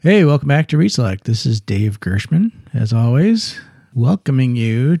Hey, welcome back to Reselect. This is Dave Gershman, as always, welcoming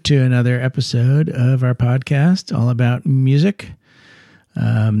you to another episode of our podcast all about music.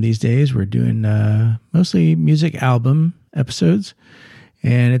 These days, we're doing mostly music album episodes,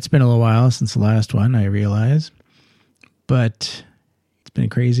 and it's been a little while since the last one, I realize. But it's been a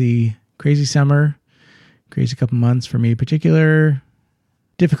crazy summer, crazy couple months for me in particular.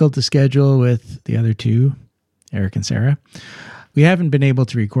 Difficult to schedule with the other two, Eric and Sarah. We haven't been able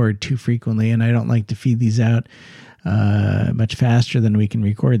to record too frequently, and I don't like to feed these out much faster than we can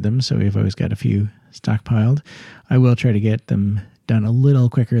record them, so we've always got a few stockpiled. I will try to get them done a little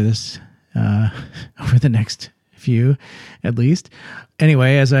quicker this over the next few, at least.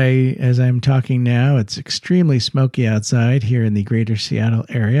 Anyway, as I'm talking now, it's extremely smoky outside here in the greater Seattle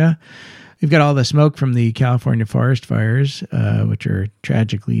area. We've got all the smoke from the California forest fires, which are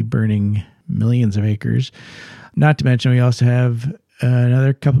tragically burning millions of acres. Not to mention, we also have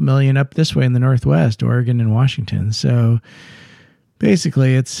another couple million up this way in the Northwest, Oregon and Washington. So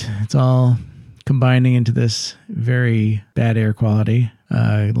basically, it's all combining into this very bad air quality.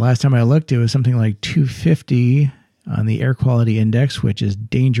 Last time I looked, it was something like 250 on the air quality index, which is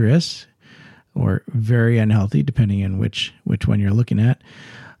dangerous or very unhealthy, depending on which one you're looking at.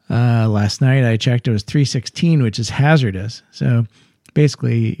 Last night I checked, it was 316, which is hazardous. So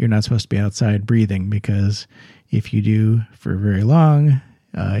basically, you're not supposed to be outside breathing, because if you do for very long,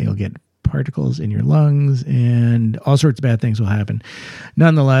 you'll get particles in your lungs and all sorts of bad things will happen.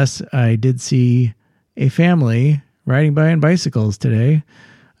 Nonetheless, I did see a family riding by on bicycles today.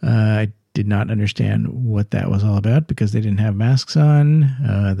 I did not understand what that was all about because they didn't have masks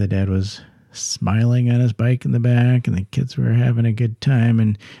on. The dad was smiling on his bike in the back, and the kids were having a good time,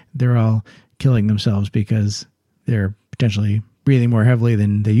 and they're all killing themselves because they're potentially breathing more heavily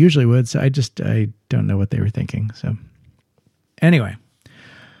than they usually would. So I don't know what they were thinking. So anyway,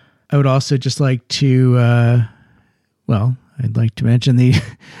 I would also just like to, I'd like to mention the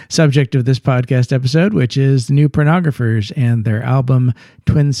subject of this podcast episode, which is the new Pornographers and their album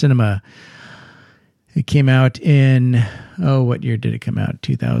Twin Cinema. It came out in, what year did it come out?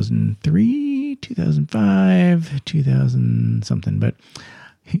 2003, 2005, 2000 something, but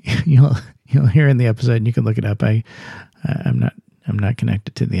you'll hear in the episode, and you can look it up. I'm not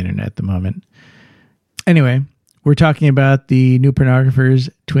connected to the internet at the moment. Anyway, we're talking about the new Pornographers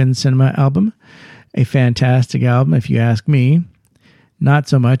Twin Cinema album. A fantastic album, if you ask me. Not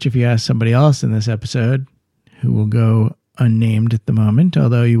so much if you ask somebody else in this episode, who will go unnamed at the moment,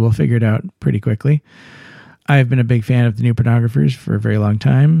 although you will figure it out pretty quickly. I've been a big fan of the new Pornographers for a very long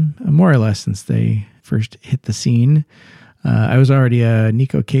time, more or less since they first hit the scene. I was already a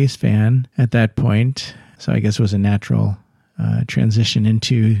Nico Case fan at that point, so I guess it was a natural transition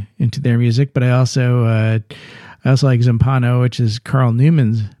into their music. But I also like Zampano, which is Carl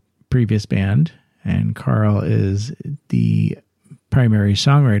Newman's previous band, and Carl is the primary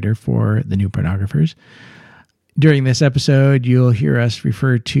songwriter for the new Pornographers. During this episode, you'll hear us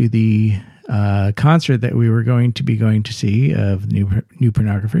refer to the concert that we were going to see of new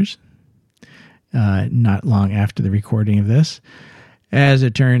Pornographers. Not long after the recording of this. As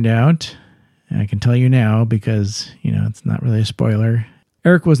it turned out, I can tell you now because, it's not really a spoiler,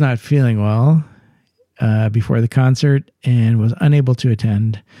 Eric was not feeling well before the concert and was unable to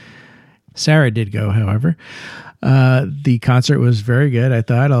attend. Sarah did go, however. The concert was very good, I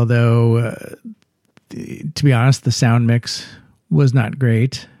thought, although, to be honest, the sound mix was not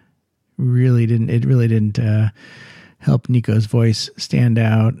great. It really didn't help Nico's voice stand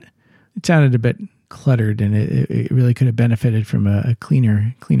out. It sounded a bit cluttered, and it really could have benefited from a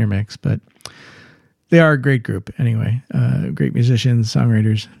cleaner mix, but they are a great group anyway. Great musicians,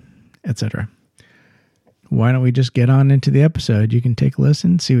 songwriters, etc. Why don't we just get on into the episode? You can take a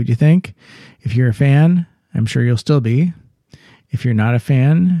listen, see what you think. If you're a fan, I'm sure you'll still be. If you're not a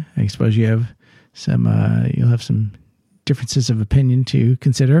fan, I suppose you have you'll have some differences of opinion to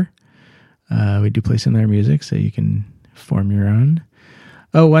consider. We do play some of their music, so you can form your own.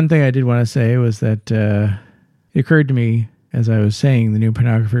 Oh, one thing I did want to say was that it occurred to me as I was saying the new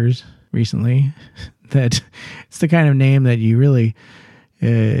Pornographers recently that it's the kind of name that you really,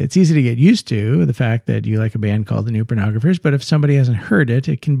 it's easy to get used to, the fact that you like a band called the new Pornographers, but if somebody hasn't heard it,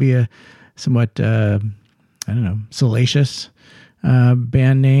 it can be a somewhat, salacious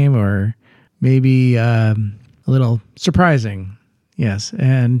band name, or maybe a little surprising. Yes,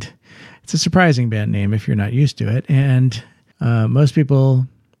 and it's a surprising band name if you're not used to it, and most people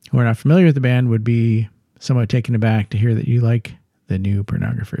who are not familiar with the band would be somewhat taken aback to hear that you like the new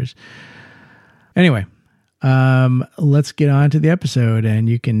Pornographers. Anyway, let's get on to the episode, and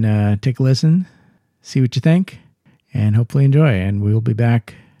you can take a listen, see what you think, and hopefully enjoy. And we'll be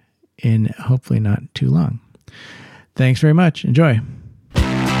back in hopefully not too long. Thanks very much. Enjoy.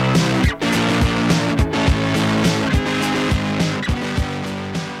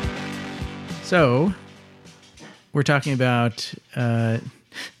 So, we're talking about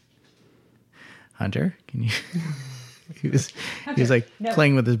Hunter. Can you? he was like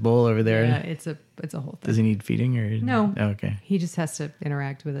playing with his bowl over there. Yeah, it's a whole thing. Does he need feeding or no? Oh, okay. He just has to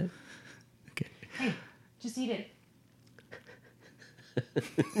interact with it. Okay. Hey, just eat it.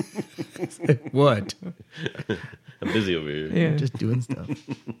 What? I'm busy over here. Yeah. Just doing stuff.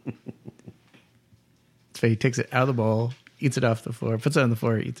 So he takes it out of the bowl, eats it off the floor, puts it on the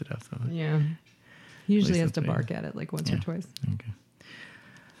floor, eats it off the floor. Yeah. He usually has least to that's bark at it like once or twice. Okay.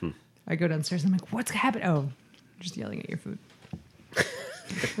 I go downstairs and I'm like, what's happening? Oh, I'm just yelling at your food.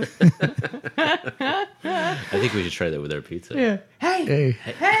 I think we should try that with our pizza. Yeah. Hey.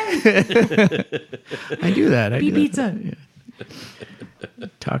 I do that. Be pizza. Yeah.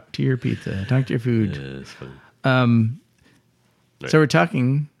 Talk to your pizza. Talk to your food. Yeah, that's fun. So we're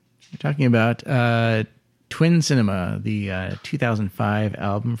talking about Twin Cinema, the 2005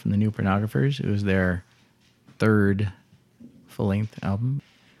 album from the New Pornographers. It was their third full-length album.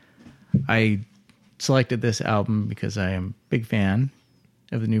 I selected this album because I am a big fan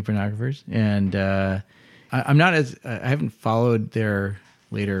of the New Pornographers, and I haven't followed their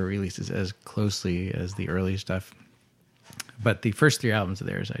later releases as closely as the early stuff, but the first three albums of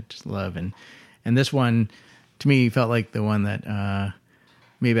theirs I just love, and this one to me felt like the one that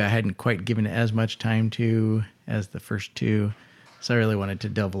maybe I hadn't quite given it as much time to as the first two, so I really wanted to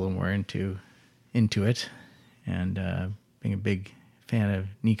delve a little more into it, and being a big fan of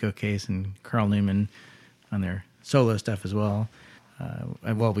Nico Case and Carl Newman on their solo stuff as well.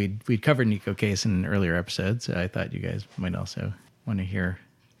 Well, we'd covered Nico Case in an earlier episode, so I thought you guys might also want to hear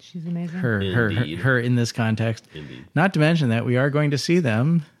She's amazing. her in this context. Indeed. Not to mention that we are going to see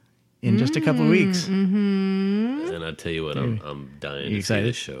them in just a couple of weeks. Mm-hmm. And I'll tell you what, I'm dying You to see excited?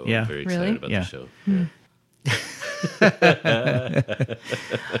 this show. Yeah. I'm very excited about Yeah. the show.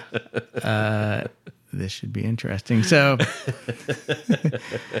 This should be interesting. So,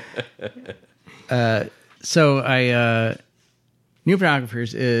 New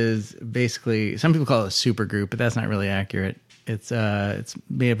Pornographers is basically, some people call it a super group, but that's not really accurate. It's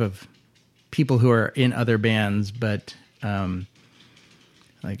made up of people who are in other bands, but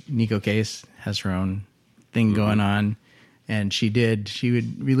like Nico Case has her own thing going on, and she would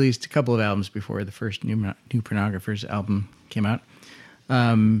released a couple of albums before the first New Pornographers album came out.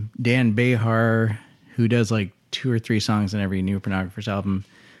 Dan Behar, who does like 2 or 3 songs on every New Pornographers album,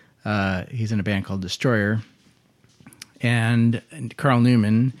 he's in a band called Destroyer. And Carl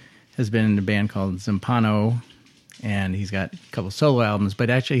Newman has been in a band called Zampano, and he's got a couple solo albums, but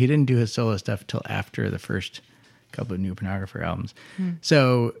actually he didn't do his solo stuff till after the first couple of New Pornographer albums.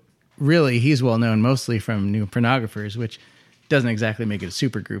 So really he's well known mostly from New Pornographers, which doesn't exactly make it a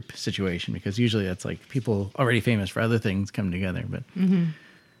super group situation, because usually that's like people already famous for other things come together.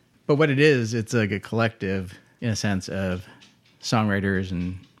 But what it is, it's like a collective in a sense of songwriters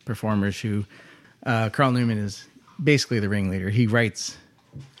and performers who Carl Newman is basically the ringleader. He writes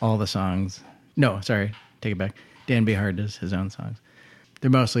all the songs. No, sorry, take it back. Dan Behar does his own songs. They're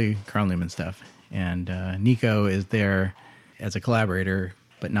mostly Carl Newman stuff. And Nico is there as a collaborator,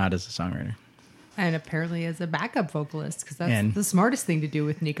 but not as a songwriter. And apparently as a backup vocalist, because that's the smartest thing to do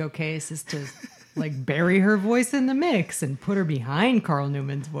with Nico Case, is to like bury her voice in the mix and put her behind Carl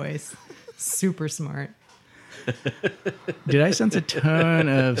Newman's voice. Super smart. Did I sense a tone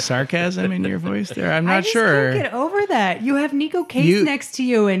of sarcasm in your voice there? I'm not sure. I just can't get over that. You have Nico Case next to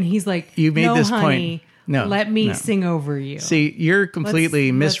you, and he's like, you made no, this honey, point. No, let me sing over you. See, you're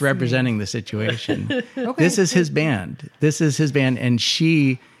completely Let's misrepresenting the situation. Okay. This is his band. And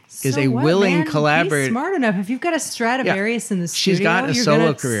she is a willing collaborator. Be smart enough. If you've got a Stradivarius in the studio, she's got a you're solo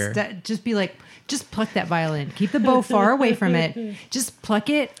gonna career. Just be like, just pluck that violin. Keep the bow far away from it. Just pluck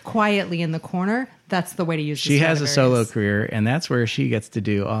it quietly in the corner. That's the way to use it. She has a solo career, and that's where she gets to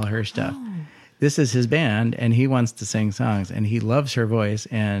do all her stuff. Oh. This is his band, and he wants to sing songs, and he loves her voice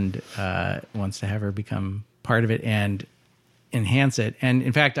and wants to have her become part of it and enhance it. And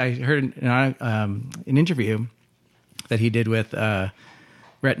in fact, I heard an interview that he did with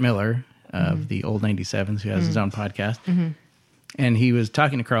Rhett Miller of the Old 97s, who has his own podcast. And he was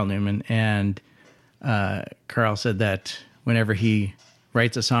talking to Carl Newman, and Carl said that whenever he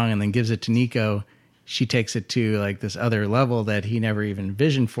writes a song and then gives it to Nico, she takes it to like this other level that he never even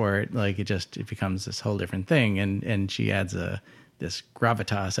envisioned for it. Like it becomes this whole different thing. And she adds this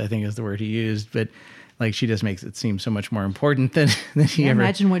gravitas, I think is the word he used, but like she just makes it seem so much more important than he ever.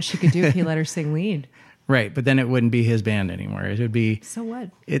 Imagine what she could do if he let her sing lead. Right. But then it wouldn't be his band anymore. It would be, so what?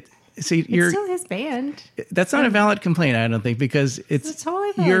 See, it's still his band. That's not a valid complaint, I don't think, because it's a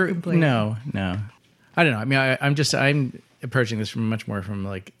totally valid complaint. No. I don't know. I mean, I'm approaching this much more from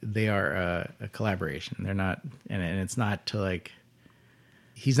like they are a collaboration. They're not, and it's not to like.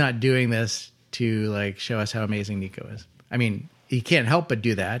 He's not doing this to like show us how amazing Nico is. I mean, he can't help but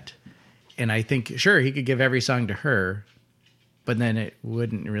do that, and I think sure he could give every song to her, but then it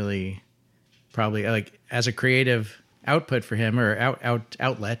wouldn't really, probably like as a creative output for him or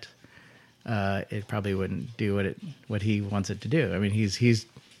outlet. It probably wouldn't do what he wants it to do. I mean, he's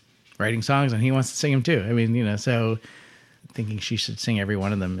writing songs and he wants to sing them too. I mean, so thinking she should sing every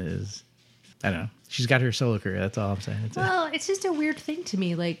one of them is, I don't know. She's got her solo career. That's all I'm saying. It's just a weird thing to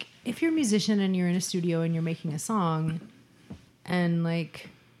me. Like, if you're a musician and you're in a studio and you're making a song, and like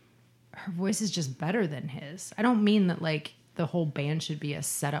her voice is just better than his. I don't mean that like the whole band should be a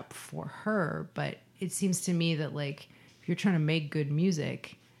setup for her, but it seems to me that like if you're trying to make good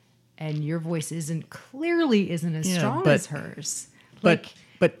music. And your voice clearly isn't as strong as hers. But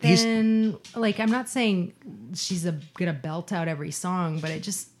then, like, I'm not saying she's gonna belt out every song, but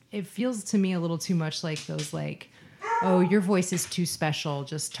it feels to me a little too much like those, like, oh, your voice is too special,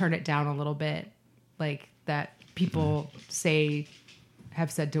 just turn it down a little bit, like that people have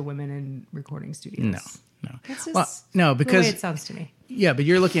said to women in recording studios. No. That's just because the way it sounds to me. Yeah, but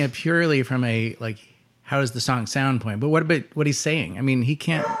you're looking at purely from a like, how does the song sound point? But what about what he's saying? I mean, he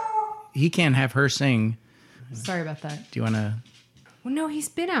can't have her sing. Sorry about that. Do you want to? Well, no, he's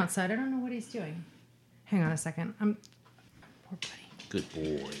been outside. I don't know what he's doing. Hang on a second. Poor buddy. Good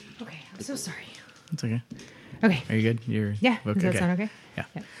boy. Okay, I'm so sorry. It's okay. Okay. Are you good? Yeah. Okay. Does that sound okay? Yeah.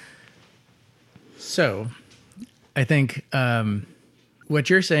 So, I think what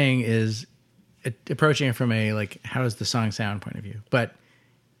you're saying is approaching it from a like, how does the song sound point of view, but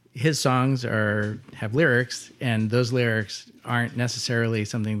his songs have lyrics, and those lyrics aren't necessarily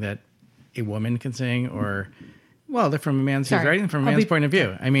something that a woman can sing, or they're from a man's. He's writing from a man's point of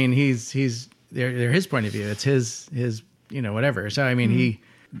view. I mean, they're his point of view. It's his whatever. So I mean,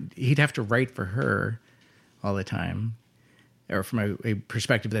 he'd have to write for her all the time, or from a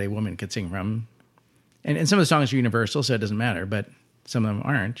perspective that a woman could sing from. And some of the songs are universal, so it doesn't matter. But some of them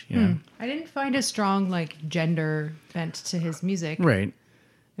aren't. You know, I didn't find a strong like gender bent to his music. Right.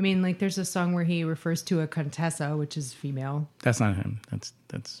 I mean, like, there's a song where he refers to a contessa, which is female. That's not him.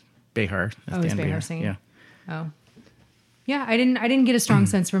 That's Behar. That's it's Behar singing. Yeah. Oh, yeah. I didn't get a strong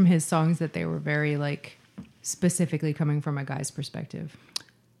sense from his songs that they were very like specifically coming from a guy's perspective.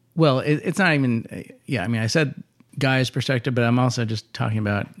 Well, it's not even. Yeah, I mean, I said guy's perspective, but I'm also just talking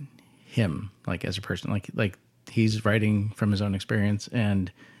about him, like as a person, like he's writing from his own experience,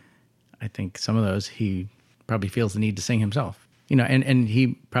 and I think some of those he probably feels the need to sing himself. You know, and he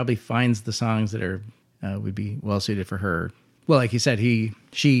probably finds the songs that are would be well suited for her. Well, like you said,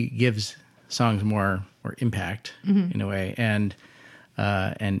 she gives songs more impact in a way, and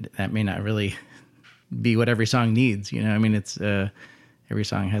that may not really be what every song needs. You know, I mean, it's every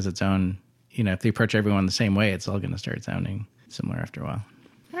song has its own. You know, if they approach everyone the same way, it's all going to start sounding similar after a while.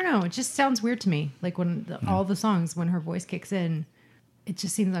 I don't know. It just sounds weird to me. Like when all the songs, when her voice kicks in, it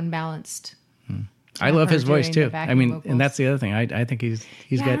just seems unbalanced. I love his voice too. I mean, vocals. and that's the other thing. I think he's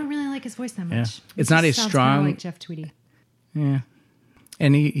got. I don't really like his voice that much. Yeah. It's not a strong. Like Jeff Tweedy. Yeah,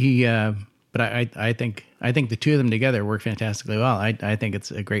 and he but I think the two of them together work fantastically well. I think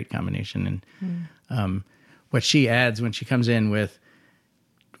it's a great combination, and what she adds when she comes in with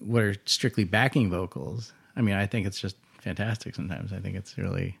what are strictly backing vocals. I mean, I think it's just fantastic. Sometimes I think it's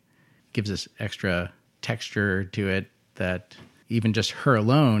really gives us extra texture to it that even just her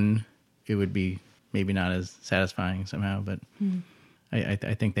alone, it would be. Maybe not as satisfying somehow, but I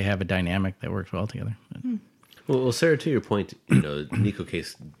think they have a dynamic that works well together. Well, Sarah, to your point, you know, Nico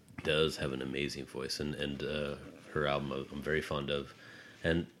Case does have an amazing voice, and her album I'm very fond of,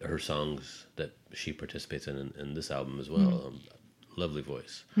 and her songs that she participates in this album as well. Lovely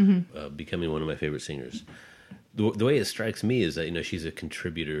voice, becoming one of my favorite singers. The way it strikes me is that, you know, she's a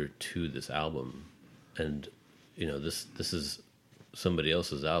contributor to this album, and you know, this is somebody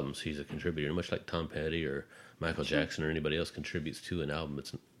else's album. She's a contributor, much like Tom Petty or Michael Jackson or anybody else contributes to an album.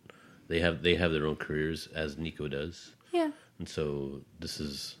 They have their own careers, as Nico does. Yeah. And so this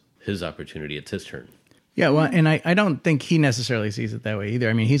is his opportunity. It's his turn. Yeah, well, and I don't think he necessarily sees it that way either.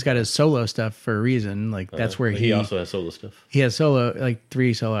 I mean, he's got his solo stuff for a reason. Like that's where he also has solo stuff. He has like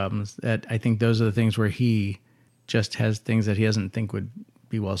 3 solo albums that I think those are the things where he just has things that he doesn't think would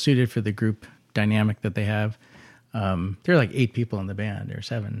be well suited for the group dynamic that they have. There are like 8 people in the band, or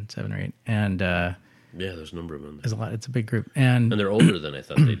 7 or 8, and yeah, there's a number of them. There's a lot. It's a big group, and they're older than I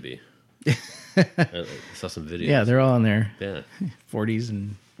thought they'd be. I saw some videos. Yeah, they're all in their 40s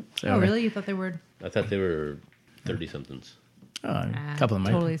and So, oh, really? You thought they were? I thought they were 30-somethings. Oh, a couple of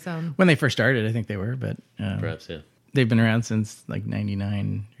them. Totally sound. When they first started, I think they were, but Perhaps, yeah. they've been around since like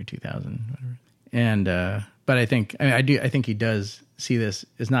 99 or 2000, whatever. And but I think I think he does see this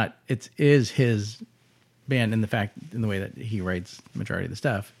as not it is his band in the way that he writes the majority of the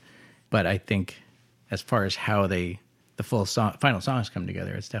stuff. But I think as far as how the final songs come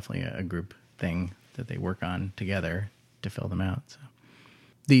together, it's definitely a group thing that they work on together to fill them out. So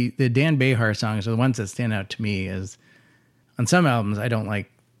the Dan Behar songs are the ones that stand out to me as on some albums I don't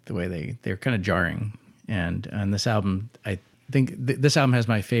like the way they're kind of jarring. And on this album, I think this album has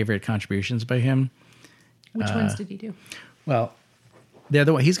my favorite contributions by him. Which ones did he do? Well, the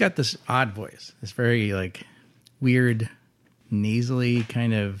other one, he's got this odd voice, this very like weird, nasally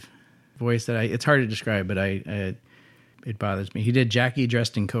kind of voice that it's hard to describe, but it bothers me. He did Jackie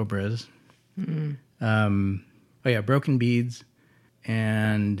Dressed in Cobras. Mm-hmm. Broken Beads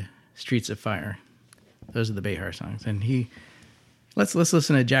and Streets of Fire. Those are the Behar songs. And let's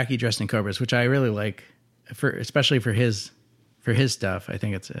listen to Jackie Dressed in Cobras, which I really like, especially for his stuff. I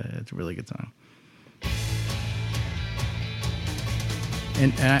think it's a really good song.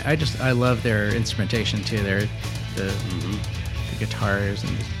 And I love their instrumentation too. The guitars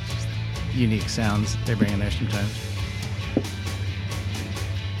and just unique sounds they bring in there sometimes.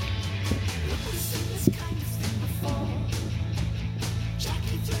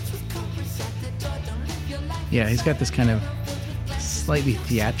 Yeah, he's got this kind of slightly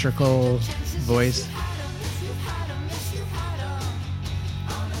theatrical voice.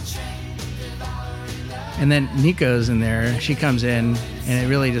 And then Nico's in there. She comes in, and it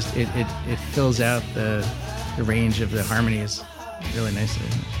really just it fills out the range of the harmonies really nicely.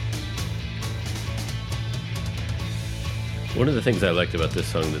 One of the things I liked about this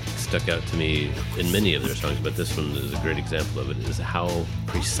song that stuck out to me in many of their songs, but this one is a great example of it, is how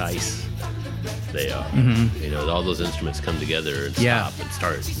precise they are. Mm-hmm. You know, all those instruments come together and stop and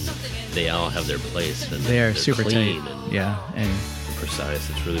start, and they all have their place. And they are super clean tight. And precise.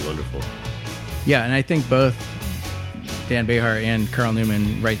 It's really wonderful. Yeah, and I think both Dan Behar and Carl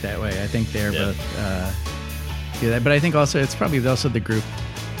Newman write that way. I think they're both do that. But I think also it's probably also the group,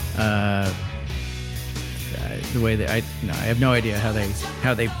 the way that I have no idea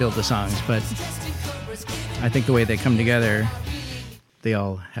how they build the songs, but I think the way they come together, they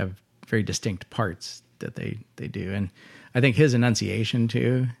all have very distinct parts that they do. And I think his enunciation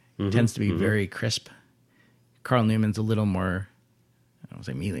too tends to be very crisp. Carl Newman's a little more, I don't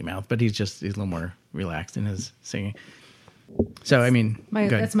say mealy mouth, but he's a little more relaxed in his singing. So, I mean,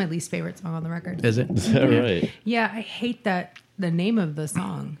 that's my least favorite song on the record. Is it? Is that right? Yeah, I hate the name of the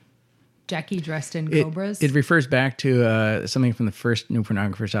song, Jackie Dressed in Cobras. It refers back to something from the first New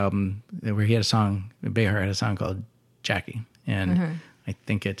Pornographers album where he had a song, Behar had a song called Jackie. And I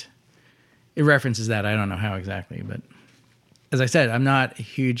think it references that. I don't know how exactly, but as I said, I'm not a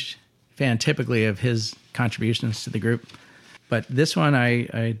huge fan typically of his contributions to the group. But this one,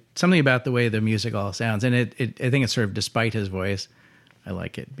 I something about the way the music all sounds, and I think it's sort of despite his voice, I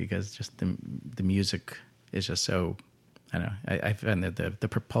like it because just the music is just so, I don't know. I find that the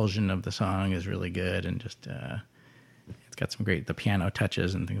propulsion of the song is really good, and just it's got some great the piano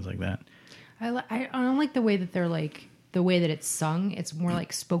touches and things like that. I don't like the way that they're like the way that it's sung. It's more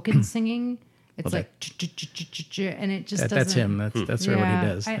like spoken singing. It's like and it just doesn't. That's him. That's sort of what he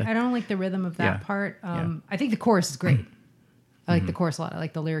does. I don't like the rhythm of that part. I think the chorus is great. I like the chorus a lot. I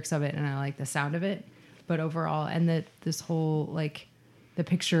like the lyrics of it, and I like the sound of it. But overall, and this whole like the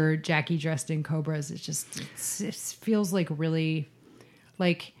picture Jackie Dressed in Cobras, it feels like really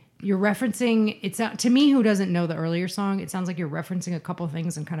like you're referencing. It's to me who doesn't know the earlier song. It sounds like you're referencing a couple of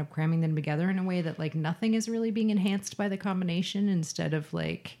things and kind of cramming them together in a way that like nothing is really being enhanced by the combination. Instead of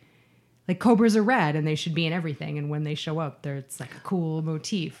like cobras are red and they should be in everything, and when they show up, it's like a cool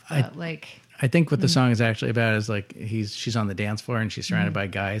motif. But I think what the song is actually about is like she's on the dance floor and she's surrounded by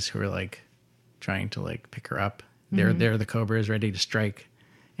guys who are like trying to like pick her up. They're the cobras ready to strike,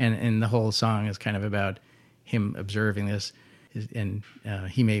 and the whole song is kind of about him observing this, and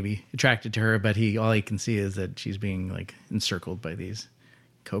he may be attracted to her, but all he can see is that she's being like encircled by these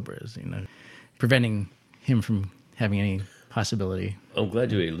cobras, preventing him from having any possibility. I'm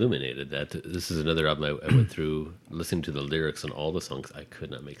glad you illuminated that. This is another album I went through, listening to the lyrics on all the songs. I could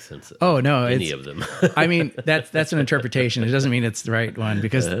not make sense of any of them. I mean, that's an interpretation. It doesn't mean it's the right one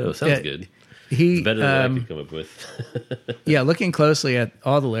because sounds good. It's better than I could come up with. Yeah, looking closely at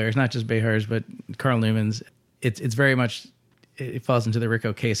all the lyrics, not just Behar's, but Carl Newman's, it's very much, it falls into the Rick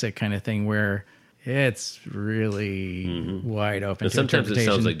Ocasek kind of thing where it's really wide open. And sometimes it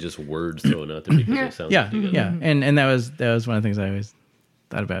sounds like just words thrown out there because they sound together. Yeah. And that was one of the things I always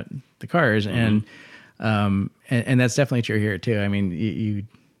thought about the Cars, and that's definitely true here too. I mean,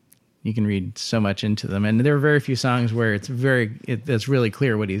 you can read so much into them, and there are very few songs where it's really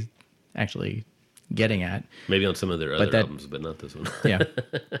clear what he's actually getting at. Maybe on some of their other albums, but not this one.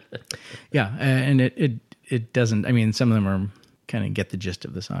 Yeah, and it doesn't. I mean, some of them are kind of get the gist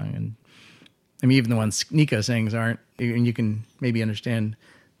of the song, and I mean, even the ones Nico sings aren't. And you can maybe understand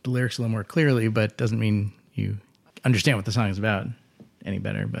the lyrics a little more clearly, but doesn't mean you understand what the song is about any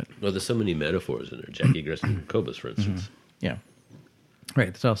better. But there's so many metaphors in there. Jackie Gleason Cobus, for instance. Yeah,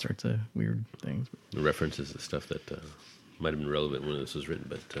 right. There's all sorts of weird things. The references to stuff that might have been relevant when this was written,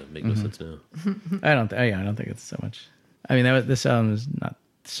 but make no sense now. I don't think it's so much. I mean, this album is not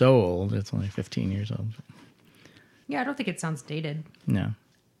so old. It's only 15 years old. Yeah, I don't think it sounds dated. No.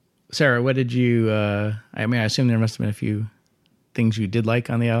 Sarah, what did you... I mean, I assume there must have been a few things you did like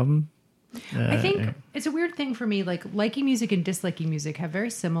on the album. I think it's a weird thing for me. Like, liking music and disliking music have very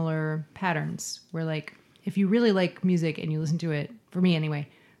similar patterns. Where, like, if you really like music and you listen to it, for me anyway,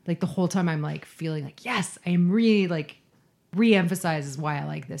 like, the whole time I'm, like, feeling like, yes, I am really, like, re-emphasizes why I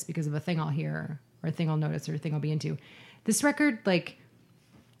like this because of a thing I'll hear or a thing I'll notice or a thing I'll be into. This record, like,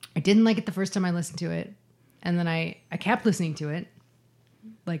 I didn't like it the first time I listened to it. And then I kept listening to it,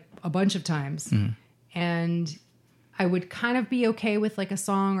 like, a bunch of times. And I would kind of be okay with, like, a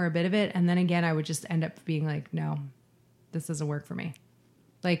song or a bit of it. And then again, I would just end up being like, no, this doesn't work for me.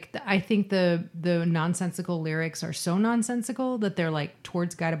 Like, I think the nonsensical lyrics are so nonsensical that they're, like,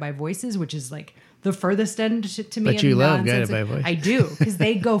 towards Guided by Voices, which is, like, the furthest end to me. But you love Guided by Voices. I do, because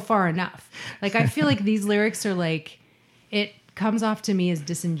they go far enough. Like, I feel like these lyrics are, like, it comes off to me as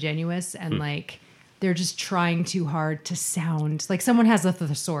disingenuous and, like, they're just trying too hard to sound like someone has a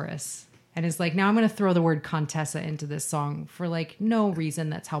thesaurus and is like, now I'm going to throw the word Contessa into this song for, like, no reason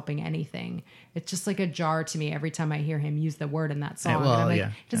that's helping anything. It's just like a jar to me every time I hear him use the word in that song. Well, and I'm like,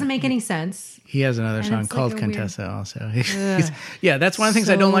 it doesn't make any sense. He has another song called Contessa also. Yeah, that's one of the things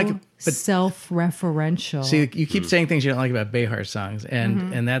I don't like. But self-referential. See, you keep saying things you don't like about Behar's songs,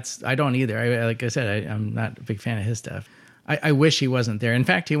 and that's, I don't either. Like I said, I'm not a big fan of his stuff. I wish he wasn't there. In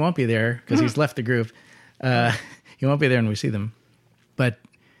fact, he won't be there because he's left the group. He won't be there when we see them. But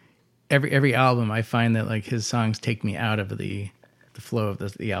every album, I find that, like, his songs take me out of the flow of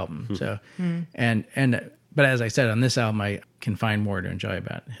the album. So, but as I said, on this album, I can find more to enjoy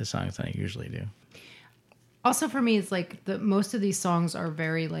about his songs than I usually do. Also, for me, it's like most of these songs are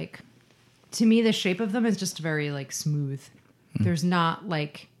very, like, to me, the shape of them is just very, like, smooth. There's not,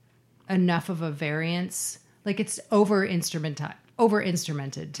 like, enough of a variance. Like, it's over-instrumented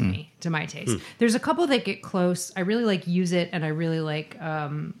to me, to my taste. There's a couple that get close. I really like Use It, and I really like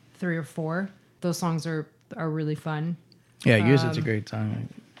 3 or 4. Those songs are really fun. Yeah, Use It's a great song.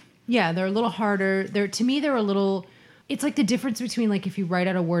 Yeah, they're a little harder. To me, they're a little... It's like the difference between, like, if you write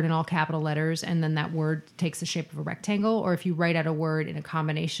out a word in all capital letters and then that word takes the shape of a rectangle, or if you write out a word in a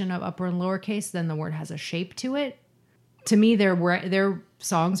combination of upper and lowercase, then the word has a shape to it. To me, their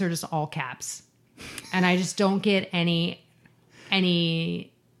songs are just all caps. And I just don't get any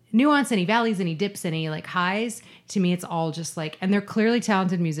nuance, any valleys, any dips, any, like, highs. To me, it's all just, like, and they're clearly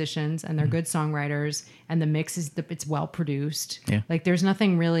talented musicians and they're good songwriters and the mix it's well produced. Yeah. Like, there's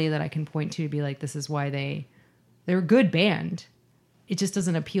nothing really that I can point to be like, this is why they're a good band. It just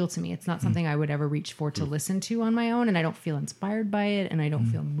doesn't appeal to me. It's not something I would ever reach for to listen to on my own. And I don't feel inspired by it. And I don't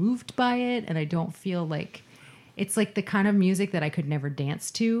feel moved by it. And I don't feel like it's like the kind of music that I could never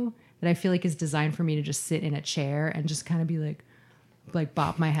dance to, that I feel like is designed for me to just sit in a chair and just kind of be like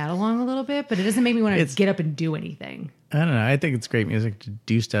bop my head along a little bit, but it doesn't make me want to get up and do anything. I don't know. I think it's great music to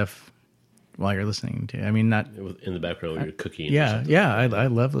do stuff while you're listening to. I mean, not in the background when you're cooking. Yeah, yeah. I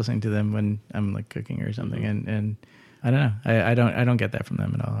love listening to them when I'm, like, cooking or something, and I don't know. I don't get that from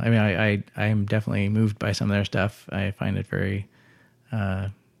them at all. I mean, I am definitely moved by some of their stuff. I find it very.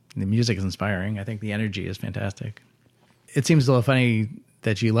 The music is inspiring. I think the energy is fantastic. It seems a little funny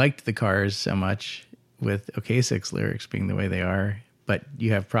that you liked the Cars so much with OK6 lyrics being the way they are, but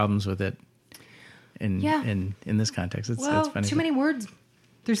you have problems with it in this context. It's funny. Too many words.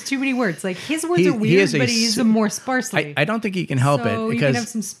 There's too many words. Like, his words are weird, but he uses them more sparsely. I don't think he can help it. So you can have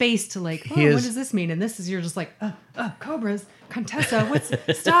some space to, like, what does this mean? And this is, you're just like, Cobras, Contessa,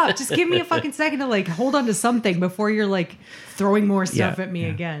 stop. Just give me a fucking second to, like, hold on to something before you're, like, throwing more stuff at me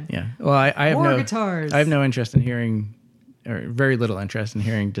again. Yeah. Well, I have more guitars. I have no interest in hearing, or very little interest in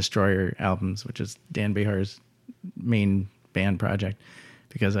hearing Destroyer albums, which is Dan Behar's main band project,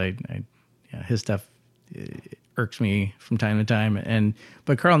 because his stuff irks me from time to time.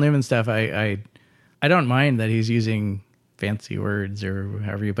 But Carl Newman stuff, I don't mind that he's using fancy words or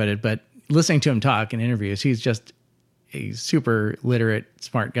however you put it, but listening to him talk in interviews, he's just a super literate,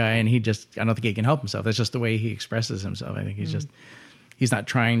 smart guy, and I don't think he can help himself. That's just the way he expresses himself. I think he's not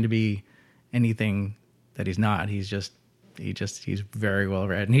trying to be anything that he's not. He's very well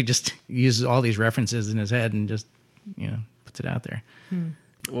read, and he just uses all these references in his head and just, puts it out there.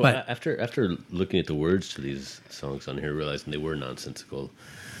 Well, but after looking at the words to these songs on here, realizing they were nonsensical,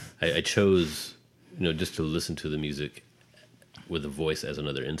 I chose, just to listen to the music with a voice as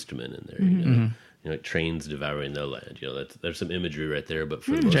another instrument in there. Like trains devouring the land. There's some imagery right there, but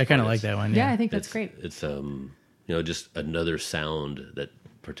for the most I kind of part, like that one. Yeah, I think that's great. It's just another sound that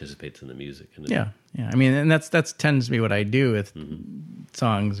participates in the music. Yeah. I mean, and that's tends to be what I do with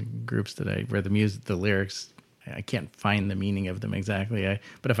songs, groups where the lyrics, I can't find the meaning of them exactly.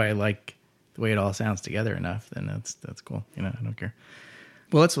 But if I like the way it all sounds together enough, then that's cool. I don't care.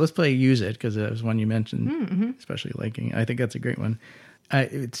 Well, let's play "Use It" because it was one you mentioned, especially liking. I think that's a great one.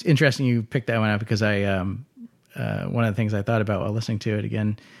 It's interesting you picked that one up because one of the things I thought about while listening to it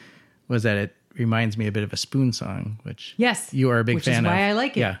again was that it reminds me a bit of a Spoon song, which you are a big fan of. Which is why I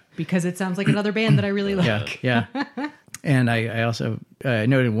like it, because it sounds like another band that I really like. Yeah. And I also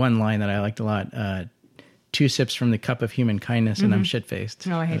noted one line that I liked a lot, 2 sips from the cup of human kindness and I'm shit-faced.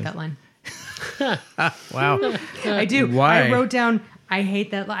 No, I hate that line. Wow. I do. Why? I wrote down, I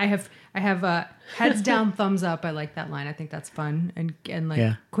hate that line. I have heads down, thumbs up. I like that line. I think that's fun and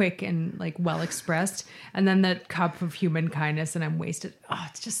quick and like well expressed. And then that cup of human kindness and I'm wasted. Oh,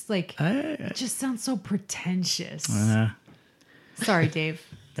 it's just like, it just sounds so pretentious. Sorry, Dave.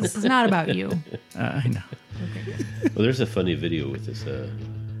 This is not about you. I know. Okay, good. Well, there's a funny video with this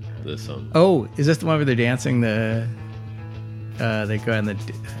song. Oh, is this the one where they're dancing they go on the...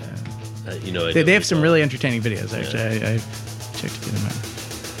 they have some really entertaining videos, actually. I checked them out.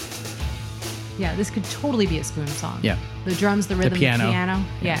 Yeah, this could totally be a Spoon song. Yeah. The drums, the rhythm, the piano.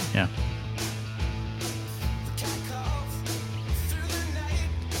 Yeah. Yeah.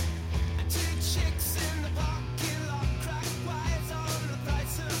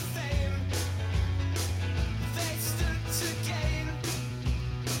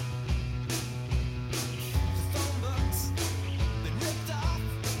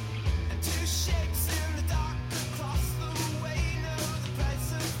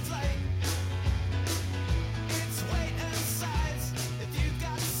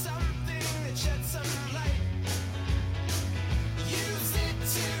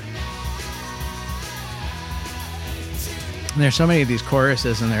 And there's so many of these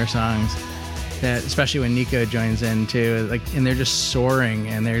choruses in their songs that, especially when Nico joins in too, and they're just soaring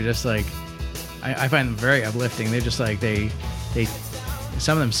and they're just like, I find them very uplifting. They're just like, they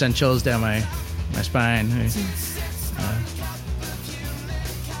some of them send chills down my spine. I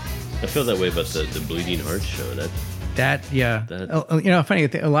feel that way about the Bleeding Heart show. Funny,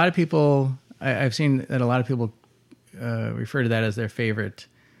 a lot of people, I've seen that a lot of people refer to that as their favorite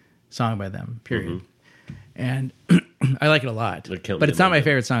song by them, period. And I like it a lot, but it's not my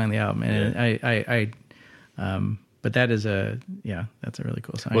favorite song on the album. And but that is that's a really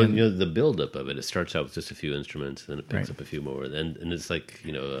cool song. Well, the buildup of it, it starts out with just a few instruments, then it picks up a few more, and it's like,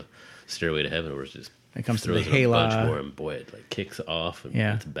 a Stairway to Heaven, where it just comes to the a bunch Hey-La. more, and boy, it like kicks off, and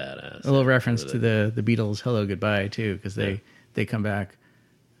it's badass. A little reference to the Beatles' Hello Goodbye too, because they come back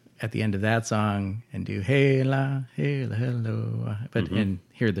at the end of that song and do Hey La, Hey La, Hello, but and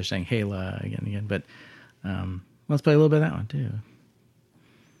here they're saying Hey La again, but let's play a little bit of that one too.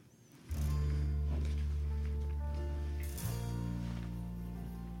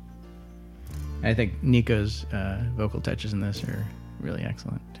 I think Nico's vocal touches in this are really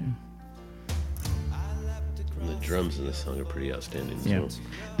excellent too. And the drums in this song are pretty outstanding as well.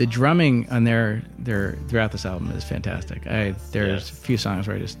 The drumming on their throughout this album is fantastic. There's a few songs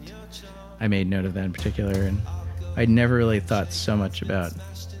where I made note of that in particular, and I'd never really thought so much about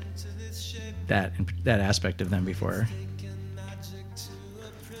that aspect of them before.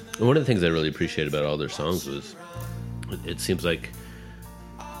 And one of the things I really appreciate about all their songs was it seems like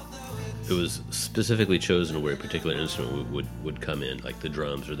it was specifically chosen where a particular instrument would come in, like the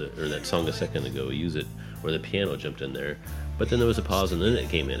drums or that song a second ago, Use It, where the piano jumped in there, but then there was a pause and then it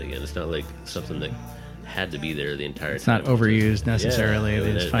came in again. It's not like something that had to be there the entire time. It's not overused necessarily.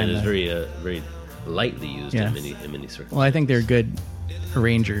 They just find it's very very lightly used in many circumstances. Well, I think they're good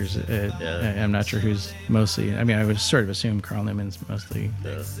arrangers. I'm not sure who's mostly. I mean, I would sort of assume Carl Newman's mostly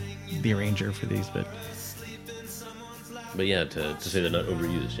the arranger for these, but yeah, to say they're not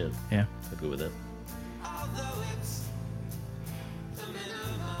overused, yeah, I'll go with that.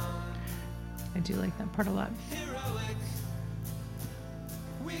 I do like that part a lot.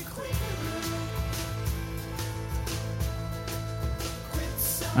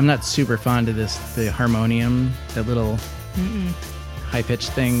 I'm not super fond of the harmonium, that little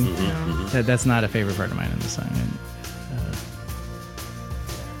high-pitched thing. That's not a favorite part of mine in the song. And,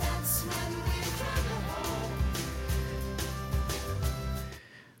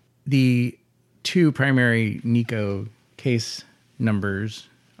 the two primary Nico Case numbers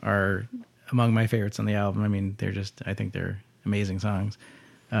are among my favorites on the album. I mean, I think they're amazing songs.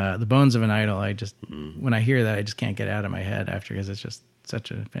 The Bones of an Idol, when I hear that, I just can't get it out of my head after, because it's just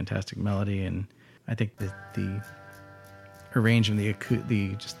such a fantastic melody. And I think that the arrangement,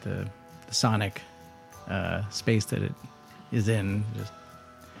 the sonic space that it is in, just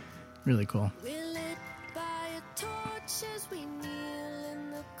really cool.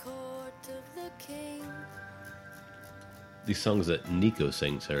 These songs that Nico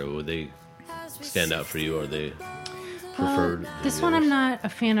sings, Sarah, would they stand out for you, or are they preferred? This one I'm not a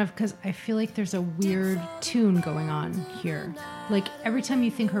fan of, because I feel like there's a weird tune going on here. Like, every time you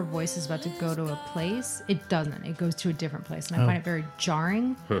think her voice is about to go to a place, it doesn't. It goes to a different place, and I find it very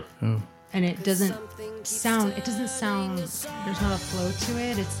jarring. And it doesn't sound, there's not a flow to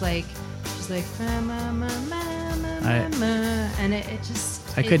it. It's like, she's like, and it just...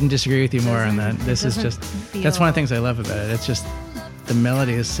 I couldn't disagree with you more on that. This is just, that's one of the things I love about it. It's just, the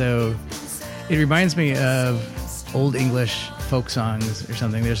melody is so, it reminds me of old English folk songs or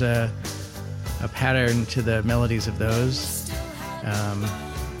something. There's a pattern to the melodies of those.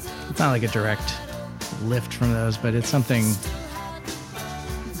 It's not like a direct lift from those, but it's something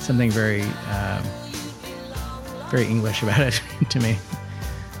very, very English about it to me.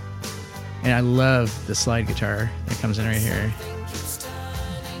 And I love the slide guitar that comes in right here.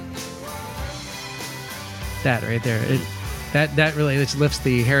 That right there, that really just lifts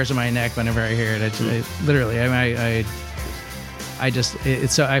the hairs on my neck whenever I hear it. It literally, I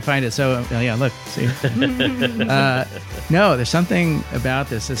find it so. Yeah, look, see. No, there's something about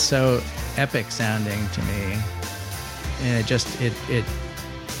this that's so epic sounding to me, and it just,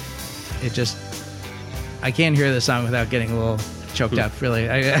 I can't hear the song without getting a little choked up. Really,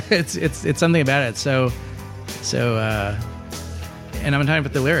 it's something about it. So. And I'm not talking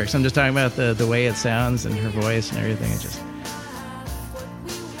about the lyrics. I'm just talking about the way it sounds and her voice and everything. It just.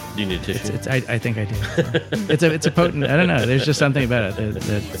 Do you need tissue? I think I do. It's a potent. I don't know. There's just something about it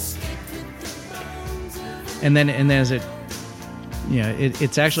that. And then as it,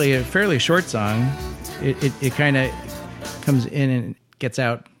 it's actually a fairly short song. It kind of comes in and gets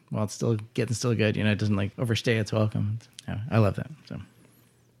out while it's still good. It doesn't like overstay its welcome. I love that. So.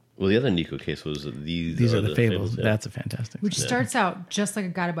 Well, the other Nico Case was These are the Fables. Yeah. That's a fantastic Which starts out just like a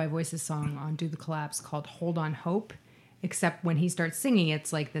Guided by Voices song on Do the Collapse called Hold on Hope, except when he starts singing,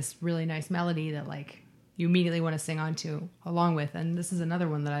 it's like this really nice melody that like you immediately want to sing on to along with. And this is another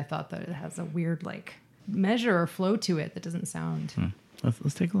one that I thought that it has a weird like measure or flow to it that doesn't sound.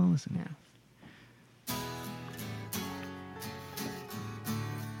 Let's take a little listen. Yeah.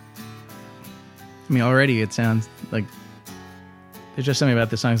 I mean, already it sounds like there's just something about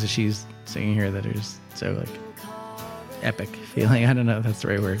the songs that she's singing here that are just so like epic feeling. I don't know if that's the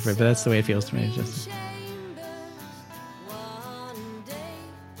right word for it, but that's the way it feels to me. It's just.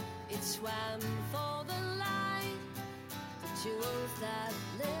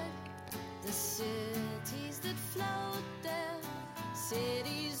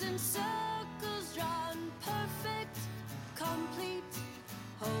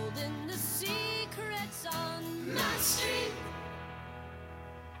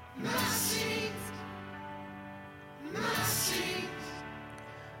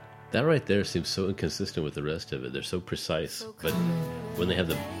 That right there seems so inconsistent with the rest of it. They're so precise, but when they have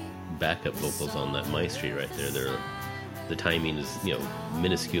the backup vocals on that My Street right there, the timing is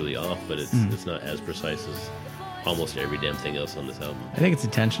minusculely off, but it's not as precise as almost every damn thing else on this album. I think it's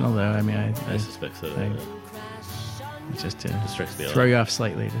intentional, though. I mean, I suspect so. It's just to distracts me throw you off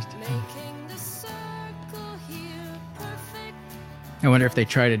slightly. I wonder if they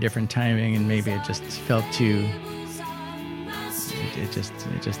tried a different timing and maybe it just felt too. It just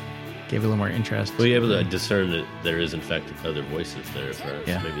gave it a little more interest. Were you able to discern that there is in fact other voices there? Perhaps?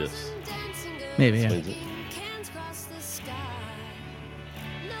 Yeah. Maybe yeah. It.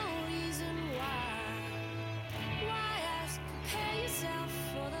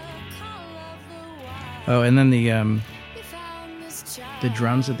 Oh, and then the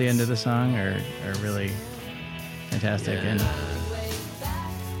drums at the end of the song are really fantastic. Yeah.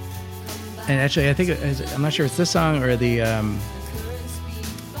 And actually, I think I'm not sure if it's this song or the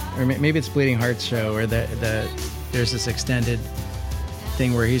or maybe it's Bleeding Hearts show, where there's this extended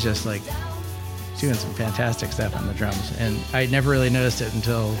thing where he's just like doing some fantastic stuff on the drums, and I never really noticed it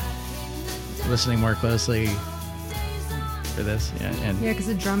until listening more closely for this. Yeah, and because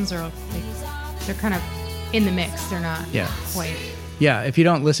the drums are they're kind of in the mix. They're not quite. Yeah, if you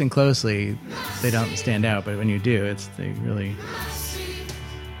don't listen closely, they don't stand out. But when you do, they really.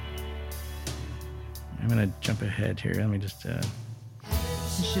 I'm gonna jump ahead here. Let me just.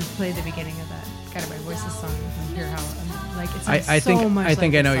 You should play the beginning of that Guided by Voices song and hear how it sounds I think so much. I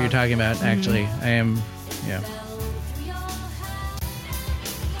think like I know the what you're song. talking about. Actually, I am. Yeah.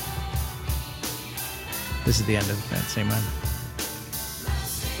 This is the end of that same one.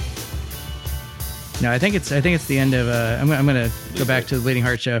 No, I think it's the end of. I'm gonna go back to the Bleeding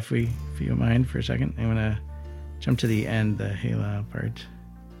Heart Show if you don't mind for a second. I'm gonna jump to the end, the Halo part.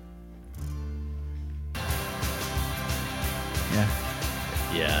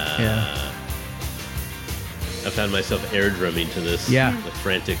 Yeah. I found myself air drumming to this.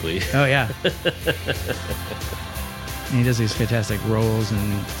 Frantically. Oh yeah. And he does these fantastic rolls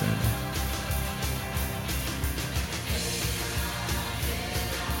and.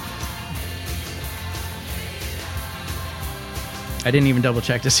 I didn't even double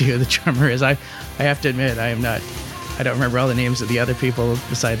check to see who the drummer is. I have to admit, I don't remember all the names of the other people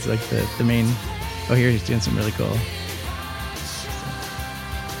besides like the main. Oh, here he's doing some really cool.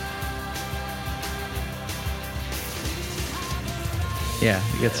 Yeah,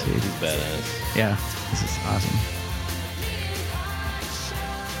 he's badass. Yeah, this is awesome.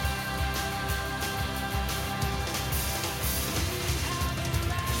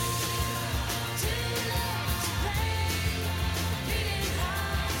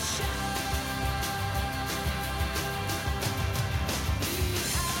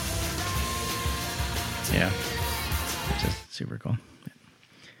 Yeah, it's just super cool.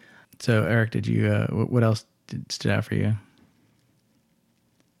 So, Eric, did you? What else stood out for you?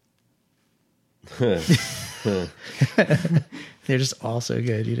 They're just all so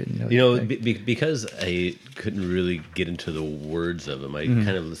good. You didn't know. Because I couldn't really get into the words of them. I kind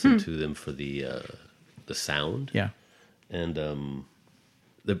of listened to them for the sound. Yeah, and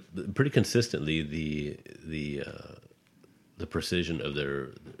the pretty consistently the precision of their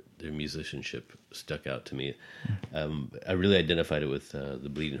musicianship stuck out to me. I really identified it with the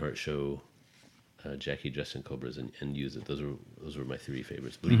Bleeding Heart Show. Jackie dressed in cobras and used it. Those were my three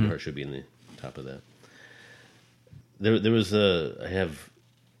favorites. Bleeding Heart should be in the top of that. There was I have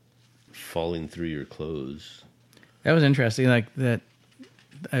Falling Through Your Clothes. That was interesting. Like that,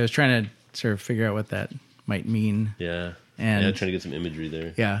 I was trying to sort of figure out what that might mean. Yeah, and trying to get some imagery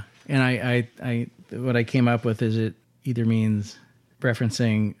there. Yeah, and I what I came up with is it either means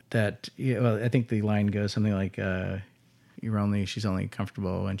referencing that. Well, I think the line goes something like. She's only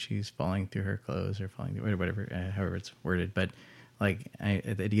comfortable when she's falling through her clothes or falling through whatever, however it's worded. But like,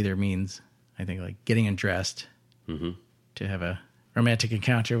 it either means, I think, like getting undressed to have a romantic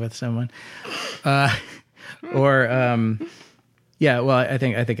encounter with someone, or yeah. Well, I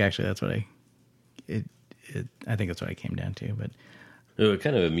think actually that's what I think that's what I came down to. But it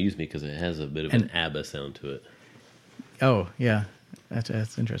kind of amused me because it has a bit of an ABBA sound to it. Oh yeah, that's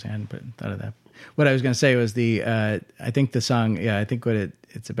interesting. I hadn't thought of that. What I was going to say was I think the song, I think what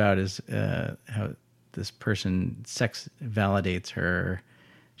it's about is how this person sex validates her.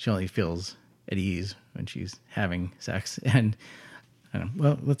 She only feels at ease when she's having sex. And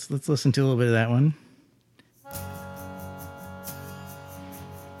well, let's listen to a little bit of that one.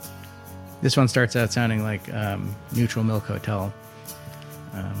 This one starts out sounding like Neutral Milk Hotel.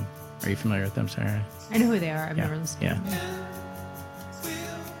 Are you familiar with them, Sarah? I know who they are. I've never listened to them.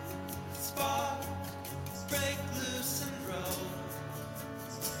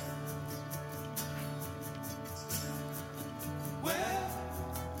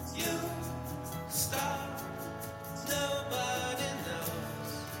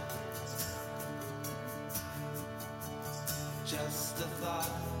 Just a thought,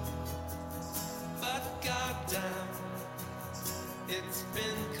 but goddamn, it's been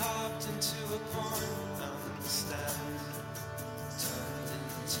carved into a porn, understand? Turned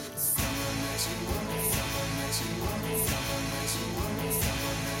into someone that you want, someone that you want, someone that you want,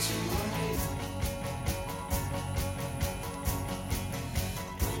 someone that you want.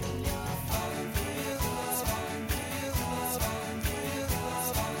 When you're falling through your clothes, falling through your clothes, falling through your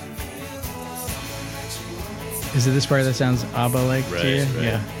clothes, falling through your clothes, someone that you want. Is it this part that sounds ABBA-like to you? Right.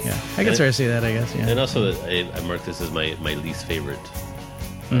 Yeah. I can sort of see that, I guess, yeah. And also, I marked this as my least favorite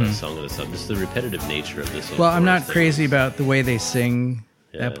song of the song. Just the repetitive nature of this. Well, I'm not crazy about the way they sing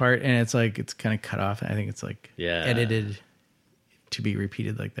that part, and it's like it's kind of cut off. I think it's like edited to be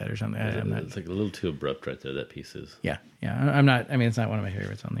repeated like that or something. I'm not. It's like a little too abrupt right there. That piece is. Yeah. I'm not. I mean, it's not one of my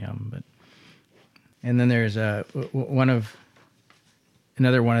favorites on the album, but. And then there's another one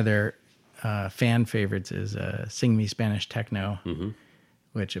of their fan favorites is "Sing Me Spanish Techno,"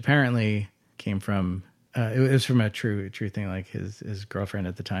 which apparently came from. It was from a true thing. Like his girlfriend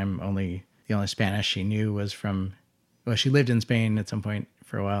at the time, the only Spanish she knew was from. Well, she lived in Spain at some point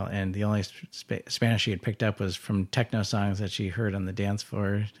for a while, and the only Spanish she had picked up was from techno songs that she heard on the dance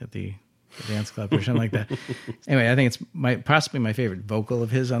floor at the dance club or something like that. Anyway, I think it's possibly my favorite vocal of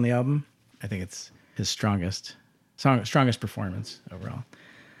his on the album. I think it's his strongest performance overall.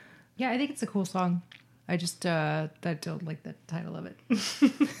 Yeah, I think it's a cool song. I just I don't like the title of it.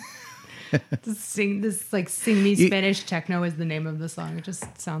 Sing Me Spanish Techno is the name of the song. It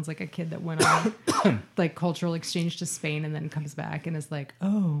just sounds like a kid that went on like cultural exchange to Spain and then comes back and is like,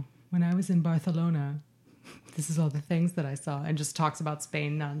 oh, when I was in Barcelona, this is all the things that I saw, and just talks about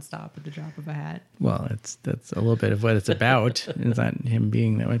Spain nonstop at the drop of a hat. Well, that's a little bit of what it's about. It's not him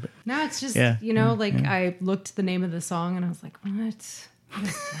being that way, but no, it's just I looked the name of the song and I was like, what? What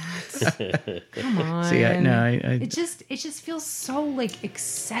is that? Come on. See, it just feels so like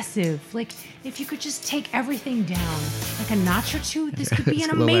excessive. Like if you could just take everything down like a notch or two, this could be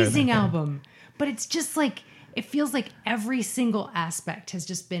an amazing album. But it's just like it feels like every single aspect has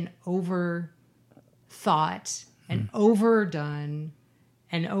just been over thought and overdone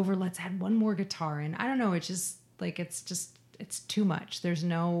and let's add one more guitar in. I don't know, it's just like it's too much. There's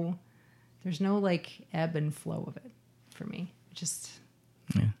no like ebb and flow of it for me.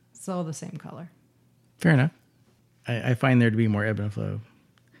 It's all the same color. Fair enough. I find there to be more ebb and flow,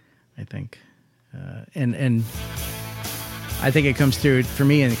 I think. And I think it comes through for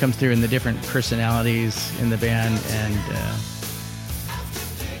me, and it comes through in the different personalities in the band. And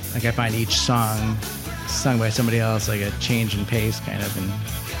like I find each song sung by somebody else like a change in pace kind of. And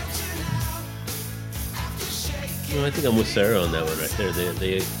well, I think I'm with Sarah on that one right there.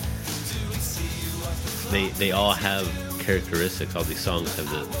 They all have characteristics. All these songs have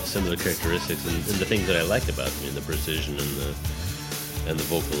the similar characteristics, and the things that I like about them, the precision and the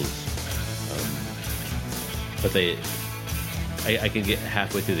vocals. But I can get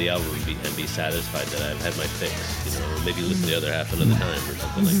halfway through the album and be satisfied that I've had my fix, or maybe listen to the other half another time or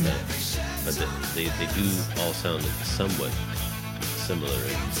something like that. But they do all sound somewhat similar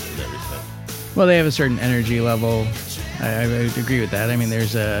in that respect. Well, they have a certain energy level. I would agree with that. I mean,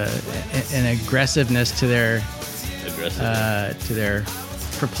 there's an aggressiveness to their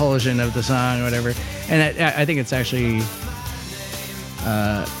propulsion of the song or whatever. And I think it's actually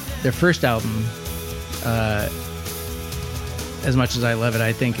their first album. As much as I love it,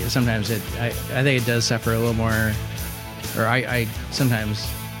 I think sometimes I think it does suffer a little more, or I sometimes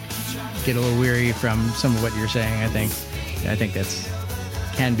get a little weary from some of what you're saying. I think that's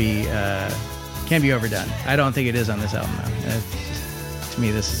can be overdone. I don't think it is on this album though. To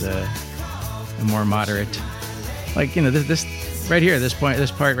me, this is a more moderate. Like this right here, this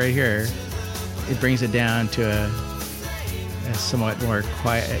part right here, it brings it down to a somewhat more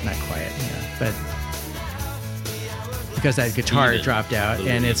quiet, not quiet, but because that guitar dropped out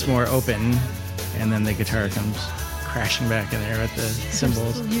and it's more open, and then the guitar comes crashing back in there with the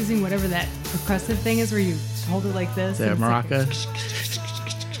cymbals. Still using whatever that percussive thing is, where you hold it like this. The maraca.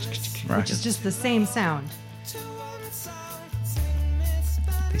 Which is just the same sound.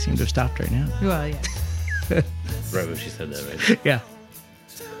 They seem to have stopped right now. Well, yeah. Right when she said that, right? Yeah.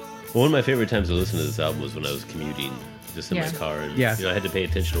 Well, one of my favorite times to listen to this album was when I was commuting, just in my car, and I had to pay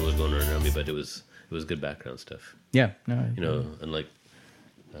attention to what was going on around me, but it was good background stuff. Yeah. No. Unlike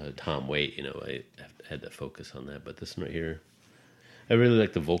Tom Waite, I had to focus on that. But this one right here, I really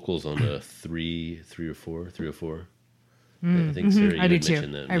like the vocals on the three or four. I think Sarah, you I do had too.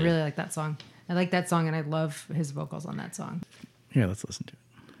 mentioned that. I really like that song. I like that song, and I love his vocals on that song. Here, let's listen to it.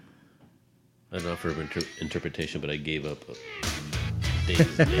 I don't know for interpretation, but I gave up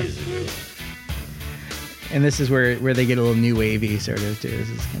days and days ago. And this is where they get a little new wavy sort of too. This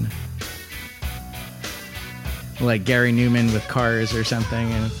is kind of like Gary Newman with Cars or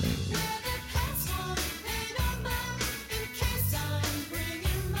something. And it's like,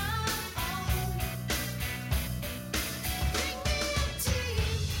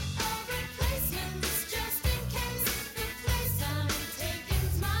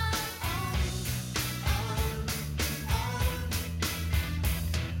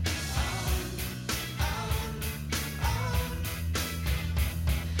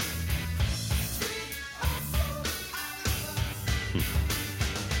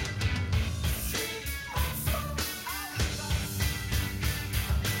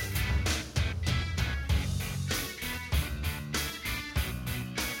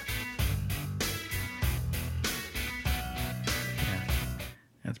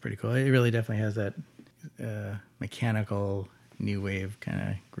 pretty cool. It really definitely has that mechanical new wave kind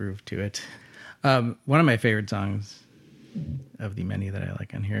of groove to it. One of my favorite songs of the many that I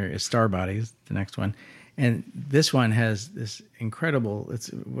like on here is Star Bodies, the next one. And this one has this incredible, it's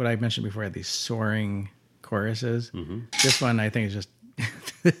what I mentioned before, these soaring choruses. Mm-hmm. This one I think is just...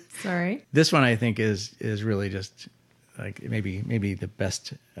 Sorry? This one I think is really just like maybe the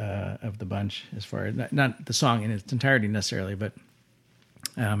best of the bunch as far as, not the song in its entirety necessarily, but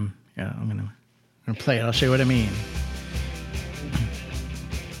yeah, I'm gonna play it. I'll show you what I mean.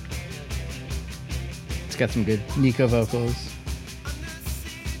 It's got some good Nico vocals.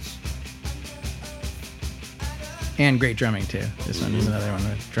 And great drumming, too. This one is another one.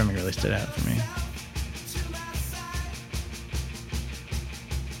 The drumming really stood out for me.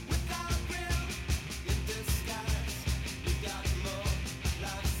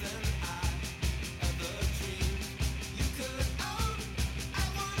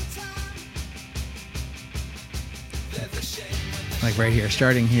 Like right here,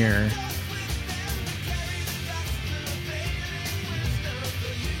 starting here.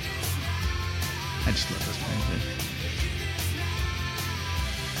 I just love this band.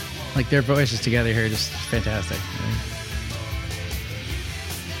 Like their voices together here, just fantastic.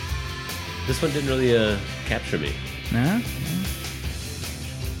 This one didn't really capture me. No?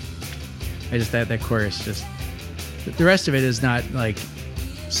 I just, that chorus just, the rest of it is not like,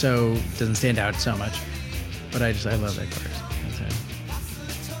 so, doesn't stand out so much. But I love that chorus. That's it.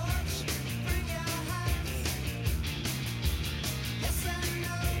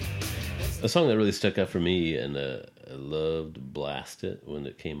 A song that really stuck out for me, and I loved Blast It when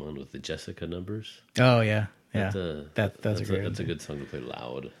it came on with the Jessica numbers. Oh, yeah. Yeah. That's a good song to play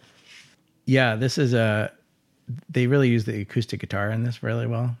loud. Yeah, this is they really use the acoustic guitar in this really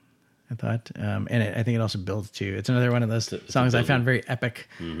well, I thought. And I think it also builds to, it's another one of those songs I found very epic.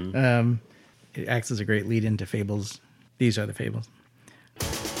 Mm-hmm. It acts as a great lead into Fables. These are the Fables.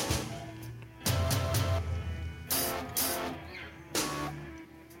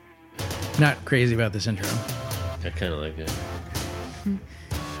 Not crazy about this intro. I kind of like it.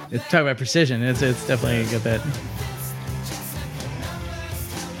 It's talk about precision. It's definitely got that.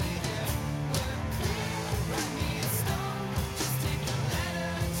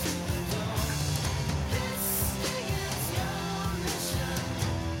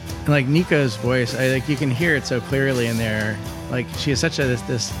 And like Nico's voice, you can hear it so clearly in there. Like she has such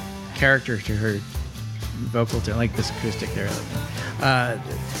this character to her vocal tone, like this acoustic there.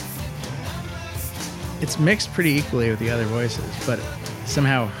 It's mixed pretty equally with the other voices, but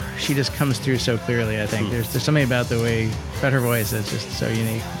somehow she just comes through so clearly. I think there's something about her voice that's just so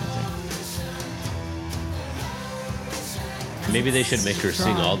unique. Maybe they should make her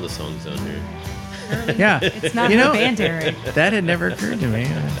sing all the songs on here. Yeah, it's not her band, Eric. That had never occurred to me.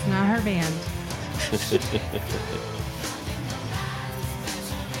 It's not her band.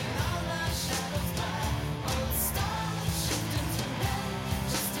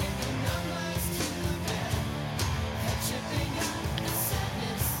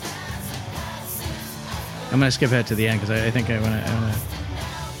 I'm going to skip ahead to the end because I think I want to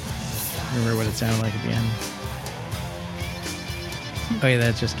remember what it sounded like at the end. Oh yeah,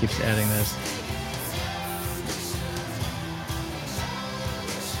 that just keeps adding this.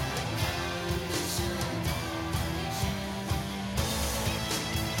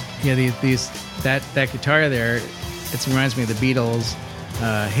 Yeah, that guitar there, it reminds me of the Beatles.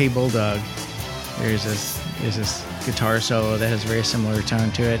 Hey Bulldog. There's this guitar solo that has a very similar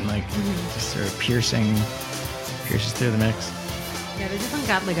tone to it, and just sort of pierces through the mix. Yeah, they definitely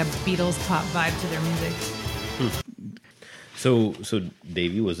got like a Beatles pop vibe to their music. So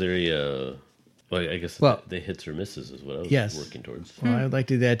Davey, was there I guess the hits or misses is what I was working towards. Well, I'd like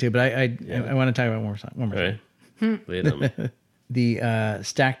to do that too, but I want to talk about one more song. Right. Lay it on. The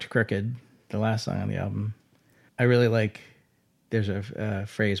Stacked Crooked, the last song on the album, I really like. There's a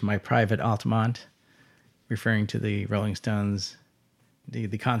phrase, "my private Altamont," referring to the Rolling Stones,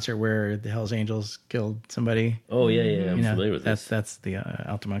 the concert where the Hells Angels killed somebody. Oh yeah, I'm familiar with this. That's the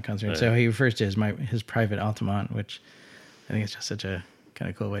Altamont concert. Right. So he refers to his private Altamont, which I think it's just such a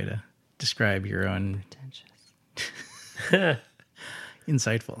kind of cool way to describe your own. Pretentious.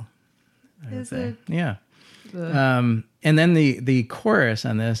 Insightful. I would say. Yeah. And then the chorus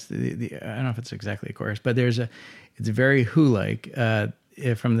on this, I don't know if it's exactly a chorus, but it's very Who-like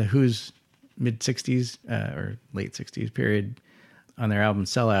from the Who's mid-'60s or late 60s period on their album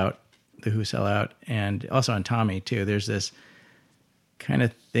Sell Out, the Who Sell Out, and also on Tommy too. There's this kind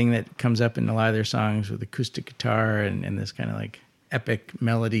of thing that comes up in a lot of their songs with acoustic guitar and this kind of like epic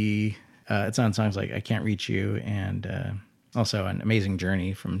melody. It's on songs like I Can't Reach You and also An Amazing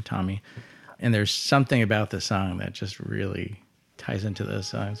Journey from Tommy. And there's something about the song that just really ties into those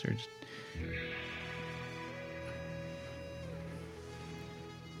songs. Or just,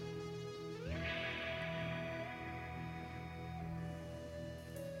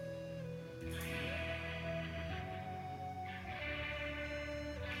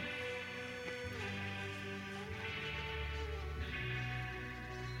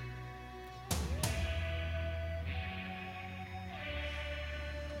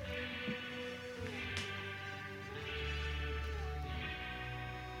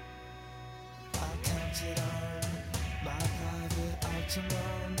 I counted on my private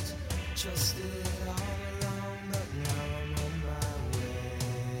Altamont, trusted all along, but now I'm on my way.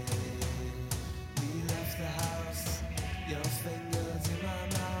 We left the house, your fingers in my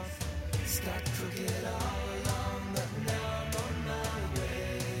mouth, stacked crooked all along, but now I'm on my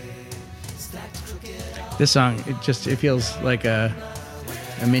way. Stacked crooked all this song, it feels like a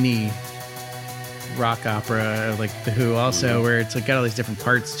mini rock opera, like The Who also, where it's like got all these different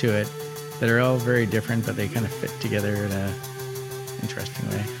parts to it that are all very different, but they kind of fit together in a interesting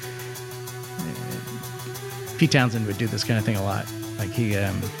way. Pete Townsend would do this kind of thing a lot. Like he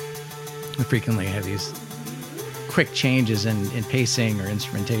would frequently have these quick changes in pacing or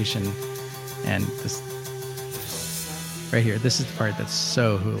instrumentation. And this right here, this is the part that's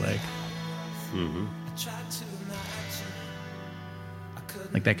so Who-like.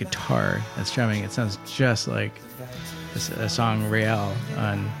 Like that guitar that's strumming, it sounds just like a song Real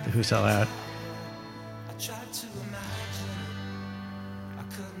on The Who Sell Out.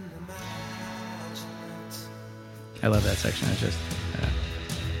 I love that section. It's just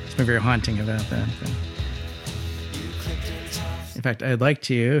something very haunting about that. In fact, I'd like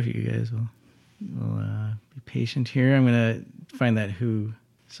to, if you guys will be patient here, I'm going to find that Who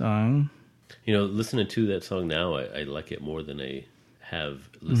song. You know, listening to that song now, I like it more than I have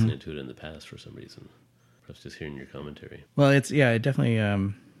listening to it in the past for some reason. Perhaps just hearing your commentary. Well, it definitely, I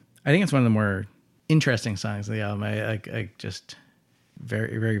think it's one of the more interesting songs of the album. I just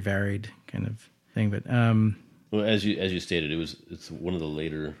very, very varied kind of thing. But well, as you stated, it's one of the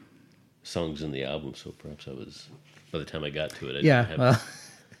later songs in the album, so perhaps by the time I got to it, I didn't have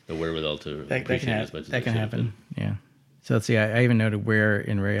the wherewithal to appreciate it as much as that can happen. Been. Yeah. So let's see. I even noted where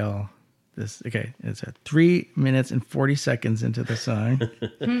in Rail this. Okay, it's at 3 minutes and 40 seconds into the song.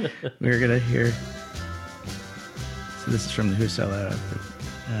 We're gonna hear. So this is from The Who Sell Out.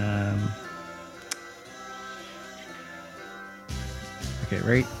 Okay,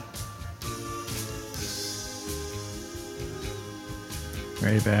 right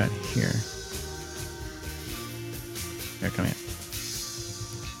about here. They're coming in.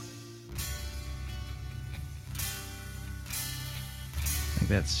 Like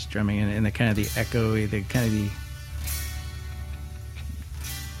that's strumming in, and the kind of the echoey, the kind of the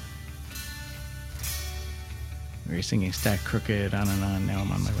where you're singing Stack Crooked, on and on, now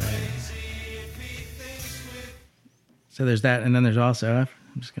I'm on my way. So there's that, and then there's also,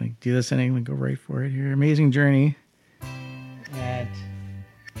 I'm just going to do this and I'm going to go right for it here. Amazing Journey at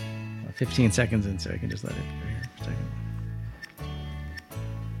 15 seconds in, so I can just let it go here for a second.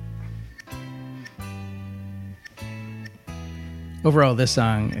 Overall, this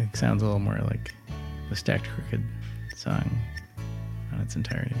song, it sounds a little more like the Stacked Crooked song on its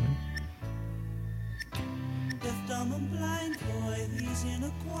entirety.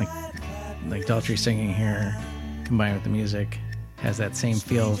 Like Daltrey singing here, combined with the music, has that same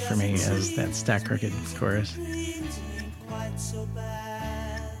feel for me as that Stacked Crooked chorus.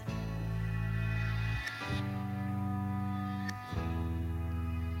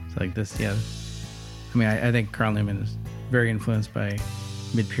 It's like this, yeah. I mean, I think Carl Newman is very influenced by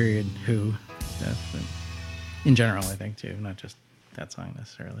mid-period Who stuff, but in general, I think too, not just that song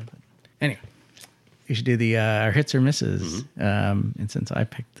necessarily. But anyway, you should do the our hits or misses. And since I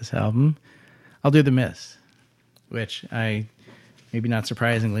picked this album, I'll do the miss, which I, maybe not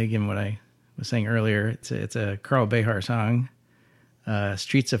surprisingly, given what I was saying earlier, it's a Carl Behar song,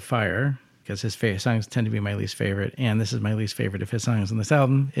 Streets of Fire, because his songs tend to be my least favorite, and this is my least favorite of his songs on this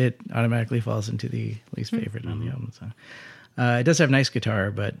album. It automatically falls into the least favorite on the album. So it does have nice guitar,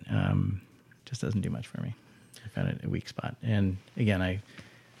 but just doesn't do much for me. I found it a weak spot. And again, I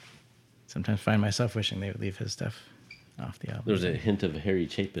sometimes find myself wishing they would leave his stuff off the album. There's a hint of Harry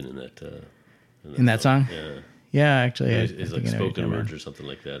Chapin in that. In that song? Yeah. Yeah, actually. It's like spoken words or something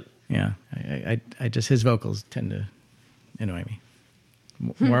like that. Yeah. I just, his vocals tend to annoy me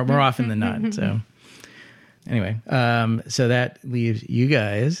more often than not. So anyway, so that leaves you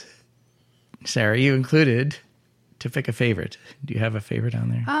guys. Sarah, you included, to pick a favorite. Do you have a favorite on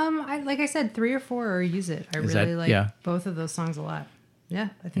there? Like I said, 3 or 4 or Use It. I really like both of those songs a lot. Yeah,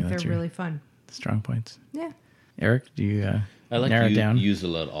 I think they're really fun. Strong points. Yeah. Eric, do you I like narrow it down? Use a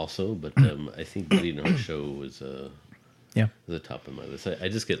lot also, but I think Buddy in Our Show was the top of my list. I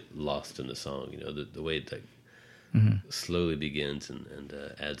just get lost in the song, you know, the way it slowly begins and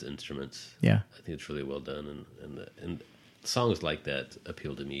adds instruments. Yeah, I think it's really well done, and songs like that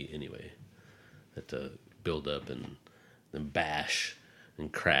appeal to me anyway. That build up and then bash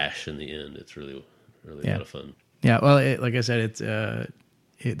and crash in the end. It's really a lot of fun. Yeah, well, like I said,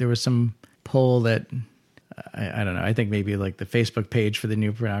 there was some poll that I don't know. I think maybe like the Facebook page for the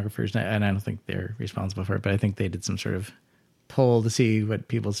new Pornographers, and I don't think they're responsible for it, but I think they did some sort of poll to see what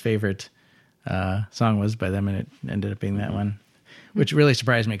people's favorite song was by them, and it ended up being that one, which really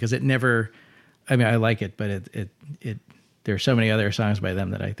surprised me because it never. I mean, I like it, but it there are so many other songs by them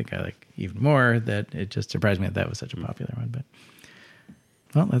that I think I like even more that it just surprised me that was such a popular one. But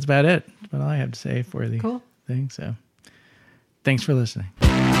well, that's about it. That's about all I have to say for the thing. So thanks for listening.